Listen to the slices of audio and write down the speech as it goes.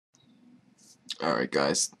Alright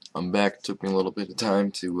guys, I'm back. It took me a little bit of time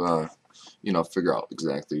to figure out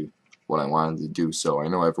exactly what I wanted to do. So I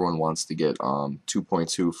know everyone wants to get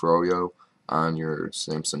 2.2 Froyo on your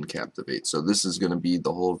Samsung Captivate. So this is going to be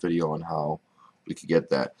the whole video on how we could get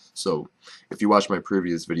that. So if you watch my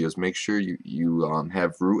previous videos, make sure you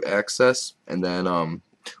have root access, and then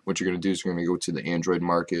what you're going to do is you're going to go to the Android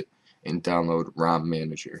market and download ROM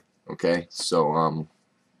Manager. Okay, so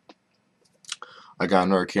I got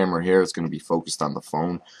another camera here. It's going to be focused on the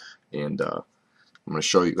phone, and I'm going to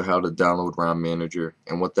show you how to download ROM Manager.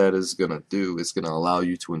 And what that is going to do is going to allow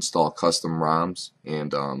you to install custom ROMs.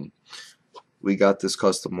 And we got this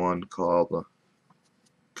custom one called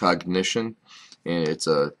Cognition, and it's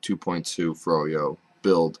a 2.2 Froyo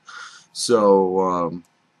build. So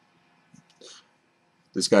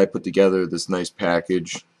this guy put together this nice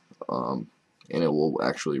package, and it will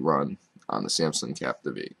actually run on the Samsung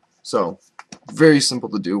Captivate. So very simple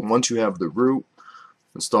to do. Once you have the root,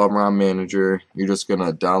 install ROM Manager, you're just going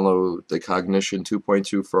to download the Cognition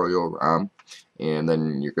 2.2 Froyo ROM, and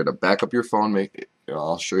then you're going to back up your phone.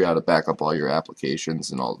 I'll show you how to back up all your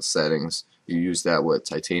applications and all the settings. You use that with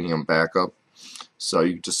Titanium Backup. So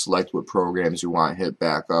you just select what programs you want, hit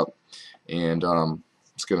backup, and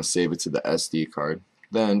it's going to save it to the SD card.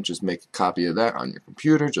 Then just make a copy of that on your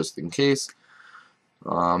computer just in case.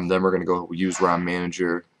 Then we're going to go use ROM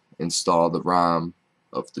Manager, install the ROM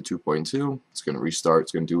of the 2.2. It's going to restart,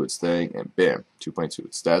 it's going to do its thing, and bam, 2.2.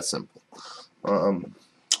 It's that simple.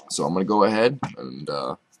 So I'm going to go ahead and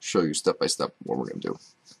show you step by step what we're going to do.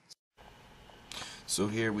 So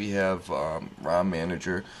here we have ROM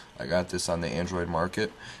Manager. I got this on the Android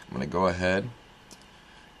market. I'm going to go ahead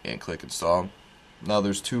and click install. Now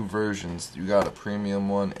there's two versions. You got a premium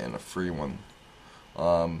one and a free one.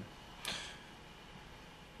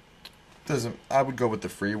 I would go with the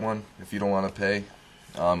free one if you don't want to pay.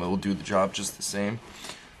 It will do the job just the same.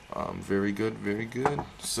 Very good, very good.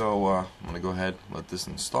 So I'm going to go ahead and let this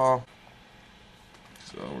install.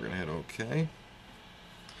 So we're going to hit OK.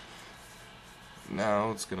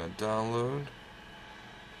 Now it's going to download.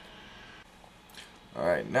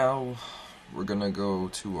 Alright, now we're going to go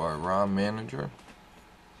to our ROM Manager.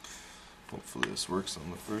 Hopefully this works on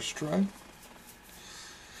the first try.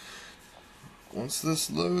 Once this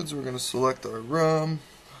loads, we're going to select our ROM.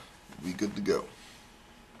 We'll be good to go.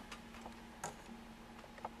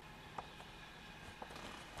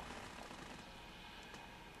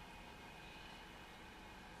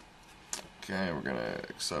 Okay, we're going to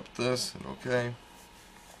accept this and OK.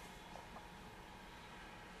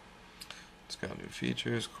 It's got new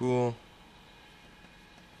features, cool.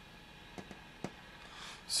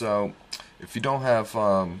 So, if you don't have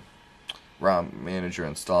ROM Manager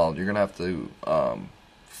installed, you're going to have to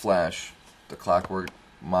flash the Clockwork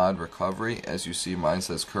mod recovery. As you see, mine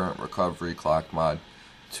says current recovery clock mod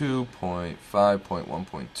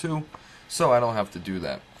 2.5.1.2, so I don't have to do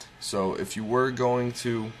that. So if you were going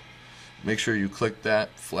to, make sure you click that,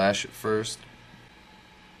 flash it first.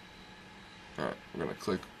 Alright, we're going to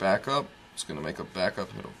click backup. It's going to make a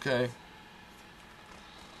backup, hit OK.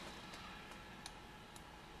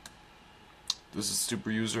 This is super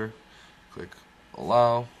user. Click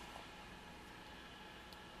allow.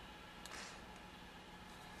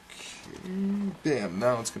 Okay, bam,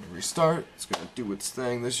 now it's going to restart. It's going to do its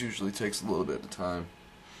thing. This usually takes a little bit of time.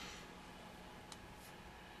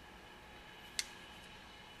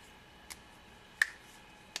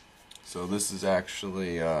 So this is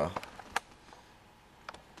actually the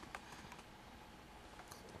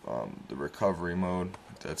recovery mode.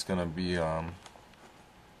 That's going to be let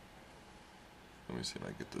me see if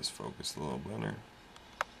I get this focused a little better.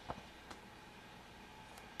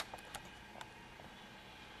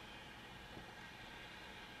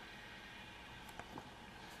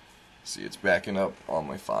 See, it's backing up all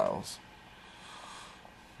my files.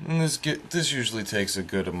 And this usually takes a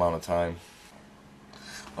good amount of time.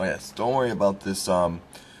 Oh yes, don't worry about this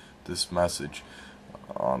this message.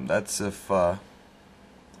 That's if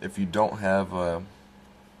you don't have an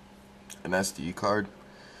SD card,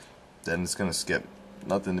 then it's gonna skip.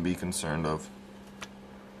 Nothing to be concerned of.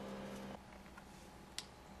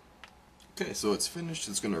 Okay, so it's finished.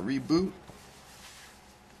 It's gonna reboot.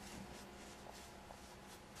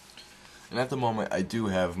 And at the moment, I do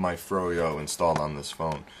have my Froyo installed on this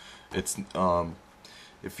phone. It's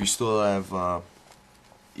if you still have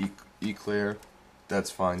eClear, that's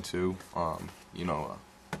fine too.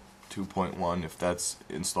 2.1, if that's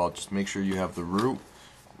installed, just make sure you have the root,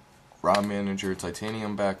 ROM Manager,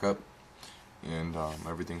 Titanium Backup, and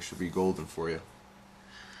everything should be golden for you.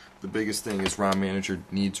 The biggest thing is ROM Manager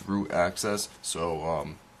needs root access, so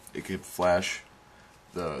it could flash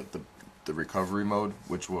the the recovery mode,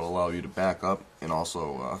 which will allow you to back up and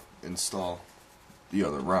also install the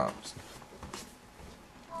other ROMs.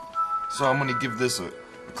 So I'm going to give this a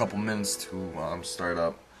couple minutes to start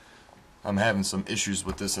up. I'm having some issues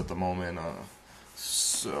with this at the moment,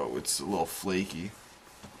 so it's a little flaky.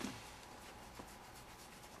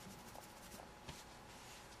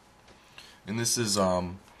 And this is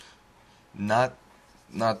not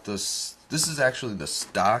this. This is actually the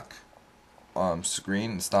stock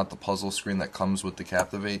screen. It's not the puzzle screen that comes with the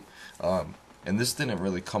Captivate. And this didn't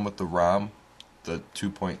really come with the ROM, the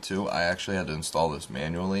 2.2. I actually had to install this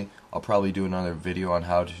manually. I'll probably do another video on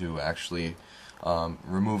how to actually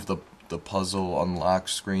remove the puzzle unlock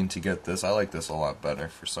screen to get this. I like this a lot better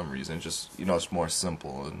for some reason. Just, you know, it's more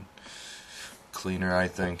simple and cleaner, I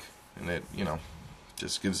think, and it, you know,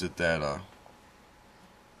 just gives it that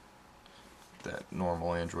that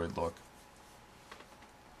normal Android look.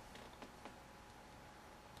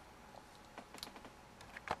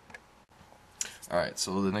 Alright,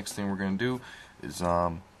 so the next thing we're going to do is,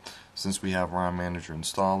 since we have ROM Manager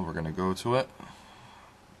installed, we're going to go to it.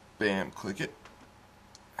 Bam, click it.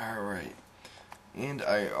 Alright, and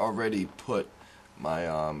I already put my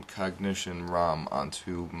Cognition ROM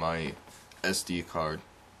onto my SD card,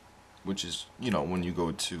 which is, you know, when you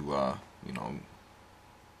go to, you know,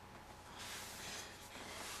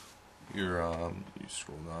 you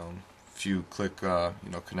scroll down, if you click, you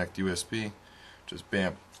know, connect USB, just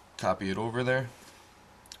bam, copy it over there.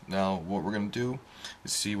 Now what we're going to do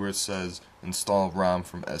is see where it says install ROM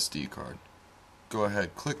from SD card. Go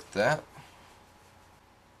ahead, click that.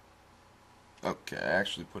 Okay, I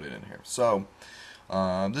actually put it in here. So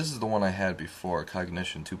this is the one I had before,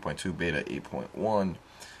 Cognition 2.2 Beta 8.1.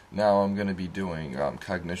 Now I'm going to be doing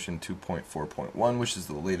Cognition 2.4.1, which is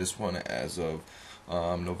the latest one as of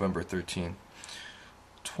November 13,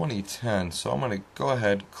 2010. So I'm going to go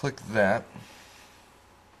ahead, click that.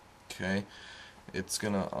 Okay, it's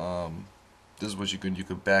gonna this is what you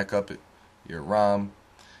could back up your ROM,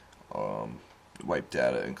 wipe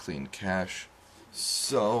data, and clean cache.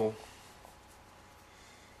 So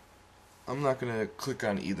I'm not gonna click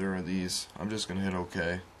on either of these. I'm just gonna hit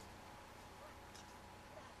OK.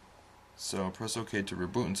 So press OK to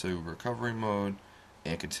reboot into recovery mode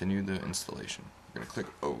and continue the installation. We're gonna click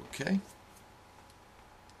OK.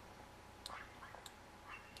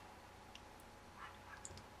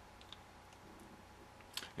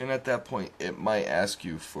 And at that point, it might ask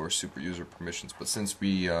you for super user permissions, but since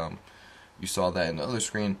you saw that in the other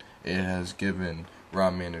screen, it has given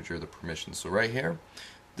ROM Manager the permissions. So right here,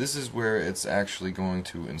 this is where it's actually going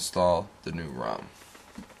to install the new ROM.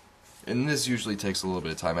 And this usually takes a little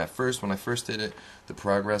bit of time. At first, when I first did it, the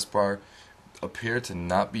progress bar appeared to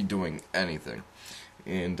not be doing anything,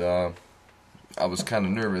 and I was kind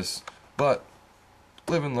of nervous, but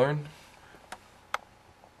live and learn.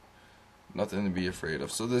 Nothing to be afraid of.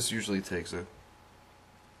 So this usually takes a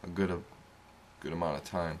good amount of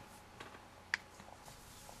time.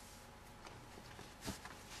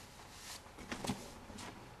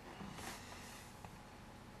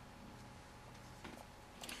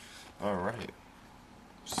 Alright,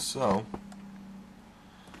 so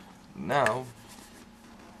now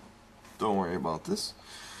don't worry about this.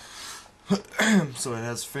 So it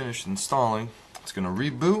has finished installing. It's gonna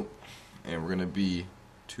reboot, and we're gonna be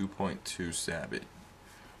 2.2 Sabbath.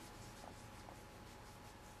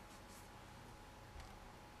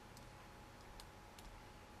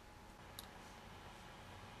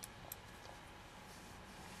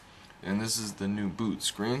 And this is the new boot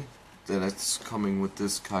screen that's coming with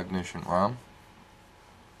this Cognition ROM.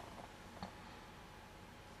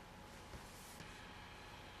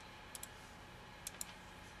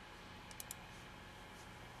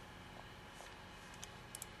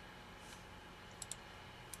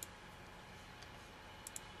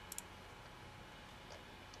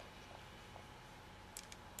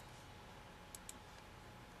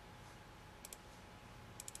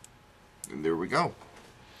 And there we go.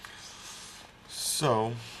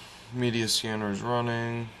 So, media scanner is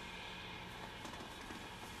running.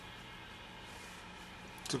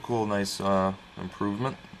 It's a cool, nice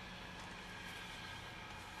improvement.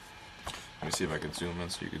 Let me see if I can zoom in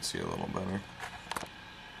so you can see a little better.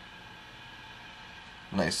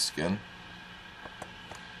 Nice skin.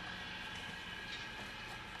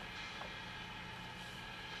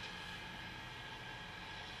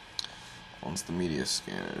 Once the media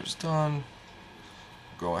scanner is done,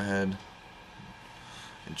 go ahead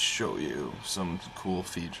and show you some cool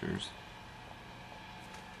features.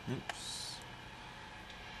 Oops.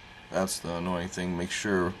 That's the annoying thing. Make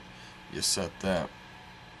sure you set that.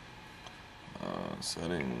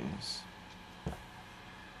 Settings.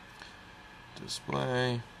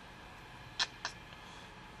 display,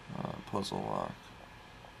 puzzle lock,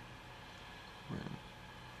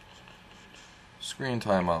 screen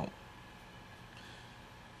timeout.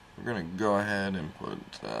 We're going to go ahead and put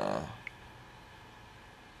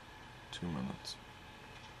 2 minutes.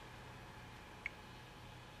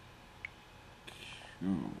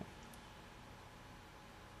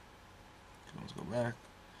 Let's go back.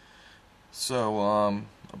 So,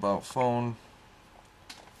 about phone,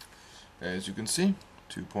 as you can see,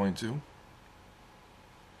 2.2.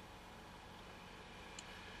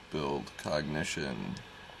 Build cognition.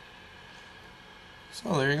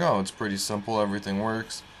 So there you go. It's pretty simple. Everything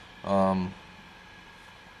works.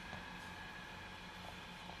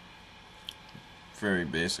 Very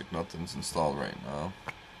basic. Nothing's installed right now.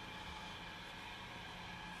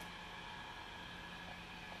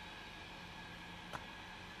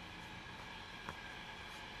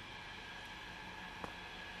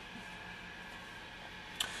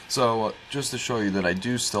 So, just to show you that I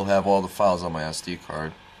do still have all the files on my SD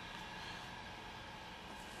card.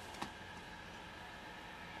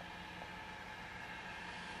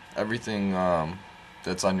 Everything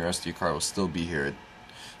that's on your SD card will still be here.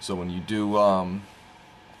 So when you do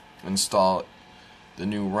install the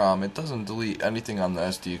new ROM, it doesn't delete anything on the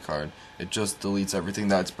SD card. It just deletes everything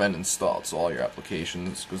that's been installed, so all your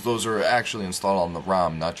applications, because those are actually installed on the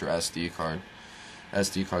ROM, not your SD card.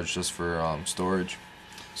 SD card's just for storage.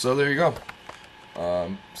 So there you go.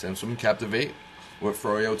 Samsung Captivate with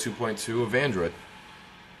Froyo 2.2 of Android.